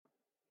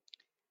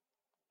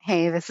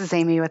Hey, this is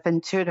Amy with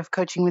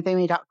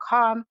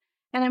intuitivecoachingwithamy.com,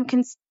 and I'm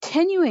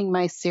continuing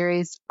my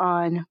series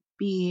on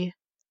Be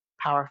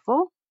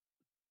Powerful.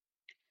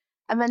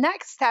 And the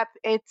next step,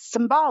 it's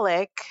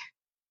symbolic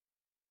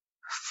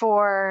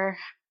for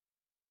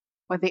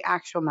what the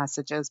actual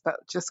message is, but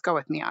just go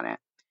with me on it.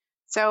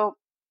 So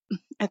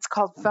it's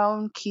called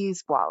Phone,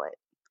 Keys, Wallet.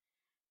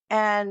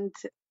 And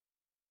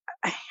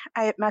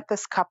I had met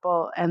this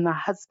couple, and the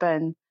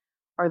husband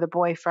or the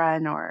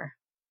boyfriend or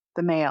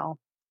the male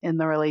in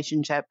the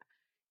relationship,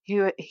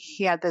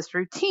 he had this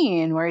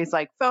routine where he's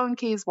like phone,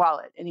 keys,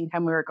 wallet.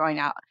 Anytime we were going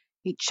out,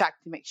 he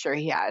checked to make sure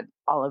he had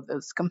all of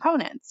those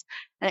components.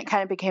 And it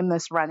kind of became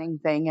this running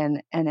thing,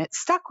 and it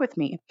stuck with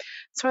me.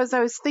 So as I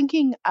was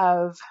thinking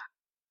of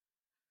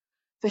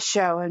the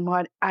show and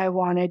what I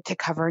wanted to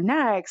cover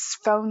next,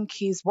 phone,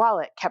 keys,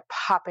 wallet kept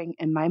popping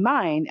in my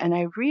mind. And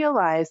I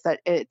realized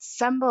that it's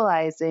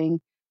symbolizing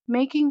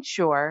making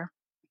sure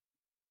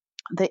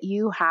that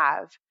you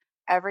have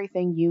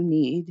everything you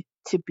need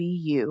to be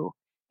you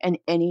in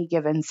any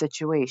given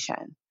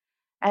situation.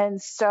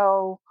 And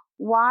so,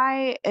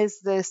 why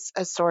is this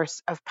a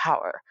source of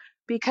power?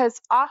 Because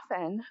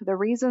often the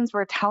reasons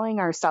we're telling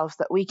ourselves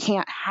that we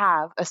can't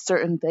have a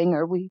certain thing,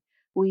 or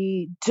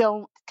we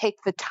don't take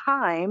the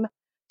time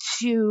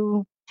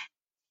to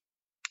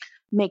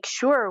make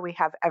sure we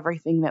have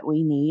everything that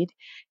we need,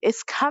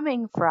 is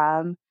coming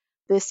from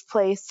this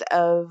place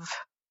of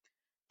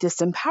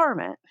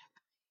disempowerment.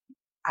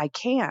 I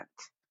can't.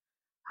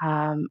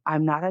 I'm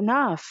not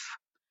enough.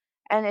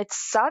 And it's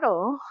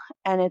subtle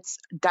and it's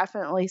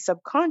definitely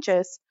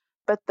subconscious,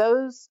 but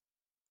those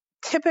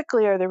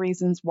typically are the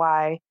reasons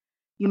why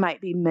you might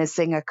be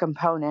missing a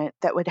component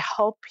that would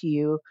help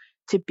you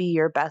to be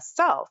your best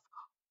self.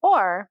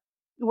 Or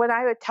what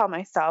I would tell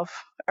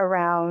myself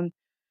around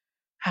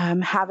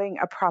having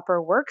a proper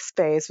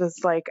workspace was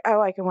like, oh,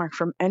 I can work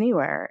from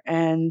anywhere.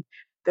 And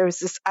there's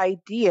this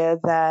idea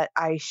that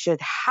I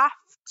should have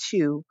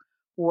to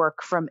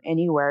work from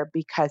anywhere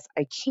because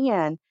I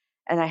can,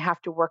 and I have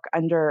to work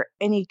under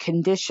any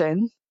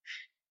condition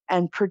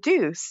and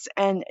produce.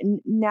 And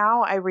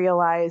now I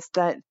realize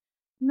that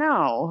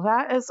no,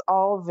 that is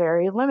all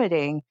very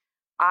limiting.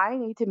 I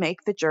need to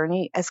make the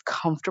journey as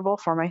comfortable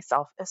for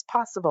myself as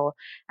possible.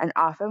 And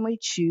often we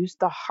choose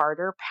the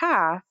harder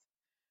path,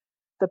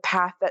 the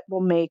path that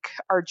will make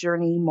our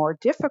journey more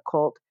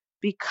difficult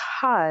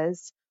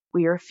because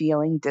we are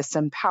feeling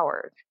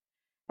disempowered.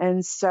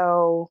 And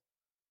so,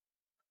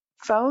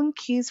 phone,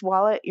 keys,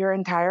 wallet your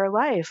entire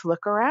life.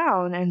 Look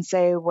around and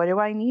say, what do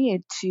I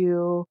need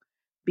to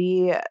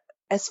be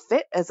as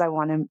fit as I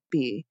want to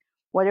be?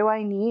 What do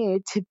I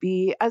need to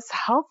be as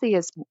healthy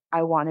as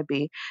I want to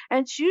be? And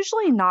it's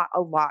usually not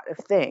a lot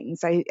of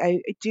things. I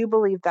do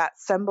believe that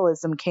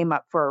symbolism came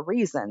up for a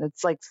reason.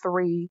 It's like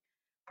three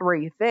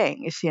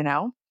things,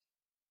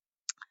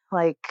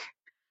 like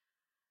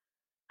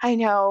I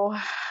know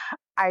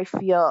I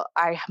feel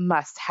I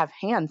must have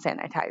hand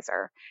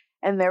sanitizer.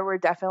 And there were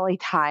definitely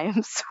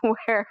times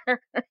where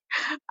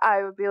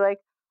I would be like,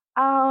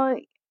 oh,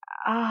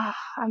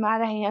 I'm out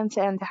of hand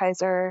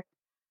sanitizer.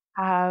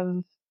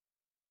 Um,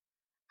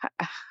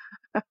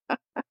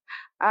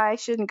 I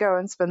shouldn't go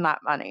and spend that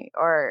money.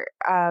 Or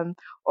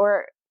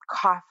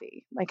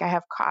coffee. Like I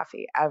have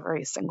coffee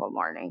every single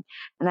morning.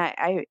 And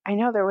I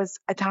know there was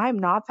a time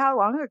not that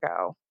long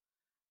ago,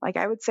 like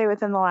I would say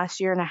within the last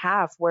year and a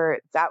half, where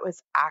that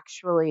was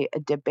actually a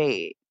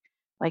debate.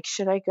 Like,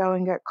 should I go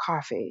and get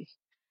coffee?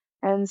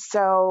 And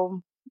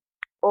so,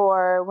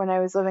 or when I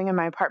was living in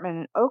my apartment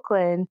in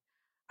Oakland,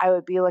 I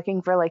would be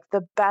looking for like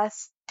the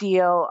best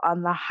deal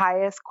on the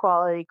highest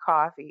quality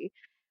coffee,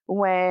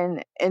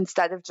 when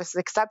instead of just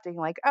accepting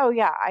like, oh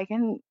yeah, I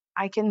can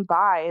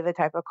buy the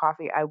type of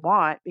coffee I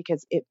want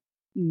because it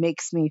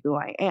makes me who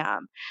I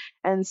am.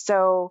 And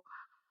so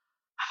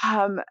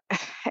um,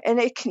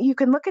 and you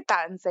can look at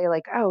that and say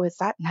like, oh, is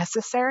that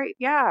necessary?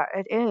 Yeah,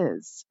 it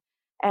is.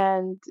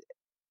 And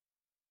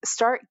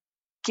start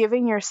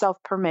giving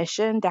yourself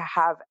permission to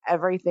have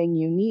everything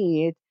you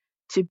need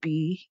to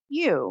be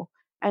you,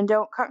 and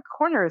don't cut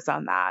corners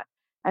on that.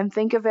 And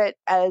think of it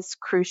as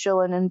crucial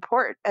and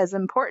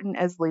important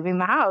as leaving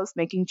the house,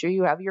 making sure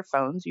you have your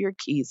phones, your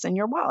keys, and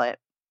your wallet.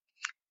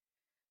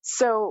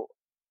 So,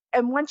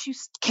 and once you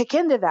kick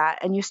into that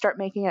and you start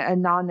making it a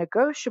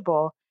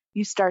non-negotiable,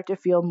 you start to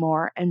feel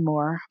more and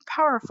more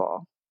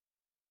powerful.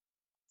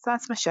 So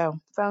that's my show.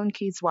 Phone,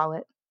 keys,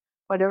 wallet.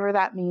 Whatever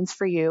that means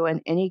for you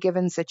in any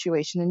given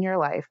situation in your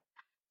life,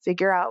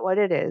 figure out what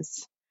it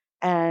is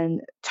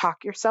and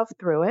talk yourself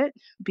through it.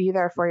 Be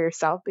there for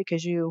yourself,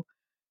 because you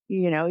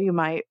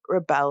might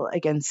rebel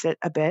against it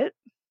a bit,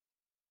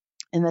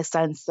 in the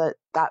sense that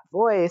that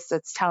voice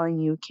that's telling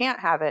you can't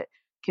have it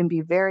can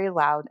be very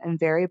loud and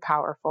very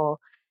powerful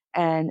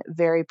and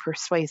very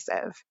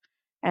persuasive.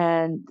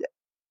 And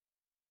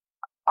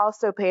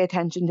also pay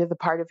attention to the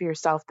part of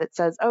yourself that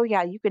says, oh,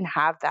 yeah, you can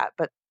have that,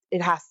 but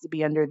it has to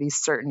be under these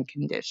certain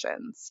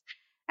conditions.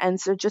 And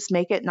so just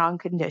make it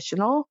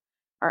non-conditional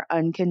or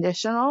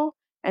unconditional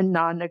and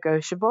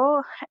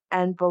non-negotiable,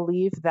 and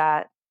believe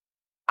that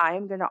I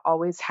am going to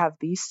always have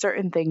these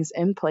certain things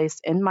in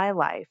place in my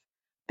life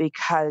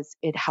because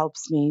it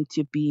helps me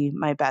to be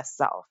my best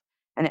self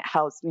and it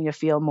helps me to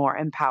feel more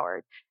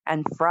empowered.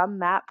 And from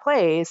that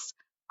place,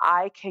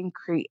 I can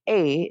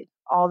create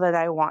all that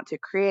I want to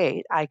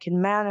create. I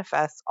can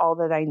manifest all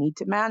that I need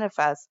to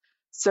manifest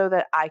so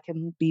that I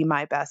can be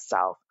my best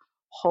self.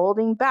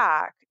 Holding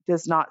back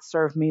does not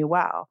serve me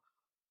well.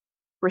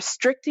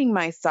 Restricting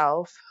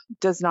myself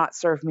does not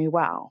serve me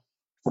well.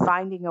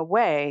 Finding a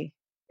way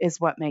is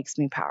what makes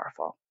me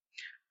powerful.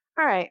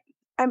 All right.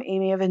 I'm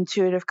Amy of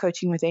Intuitive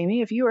Coaching with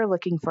Amy. If you are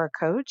looking for a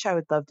coach, I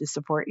would love to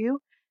support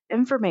you.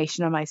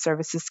 Information on my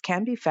services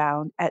can be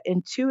found at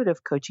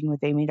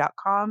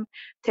intuitivecoachingwithamy.com.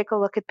 Take a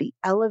look at the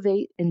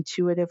Elevate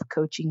Intuitive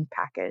Coaching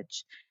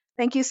package.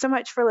 Thank you so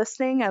much for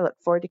listening. I look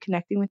forward to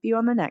connecting with you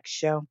on the next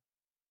show.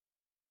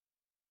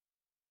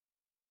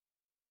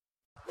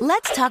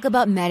 Let's talk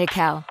about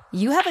Medi-Cal.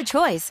 You have a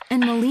choice,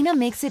 and Molina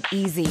makes it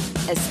easy,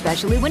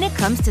 especially when it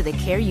comes to the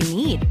care you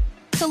need.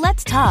 So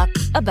let's talk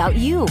about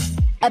you,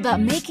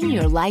 about making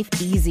your life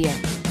easier,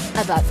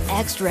 about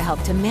extra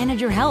help to manage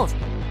your health.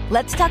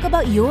 Let's talk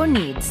about your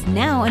needs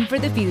now and for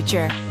the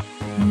future.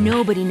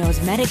 Nobody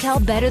knows Medi-Cal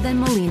better than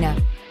Molina.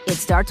 It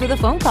starts with a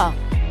phone call.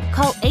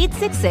 Call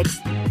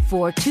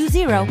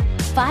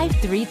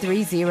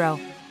 866-420-5330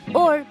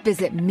 or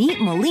visit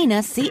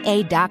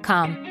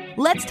meetmolinaca.com.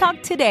 Let's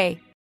talk today.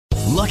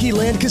 Lucky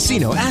Land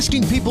Casino,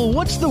 asking people,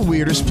 what's the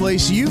weirdest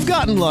place you've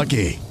gotten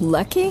lucky?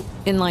 Lucky?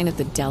 In line at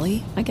the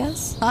deli, I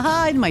guess?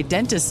 Aha, in my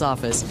dentist's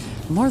office.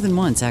 More than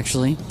once,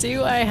 actually.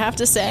 Do I have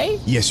to say?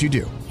 Yes, you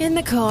do. In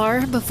the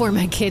car before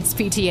my kids'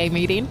 PTA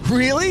meeting.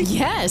 Really?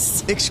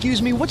 Yes.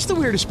 Excuse me, what's the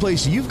weirdest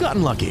place you've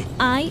gotten lucky?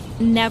 I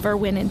never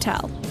win and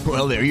tell.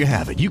 Well, there you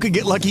have it. You can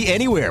get lucky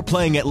anywhere,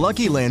 playing at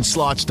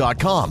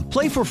LuckyLandSlots.com.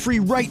 Play for free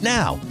right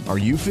now. Are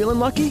you feeling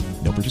lucky?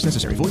 No purchase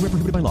necessary. Void where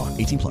prohibited by law.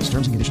 18+.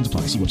 Terms and conditions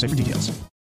apply. See website for details.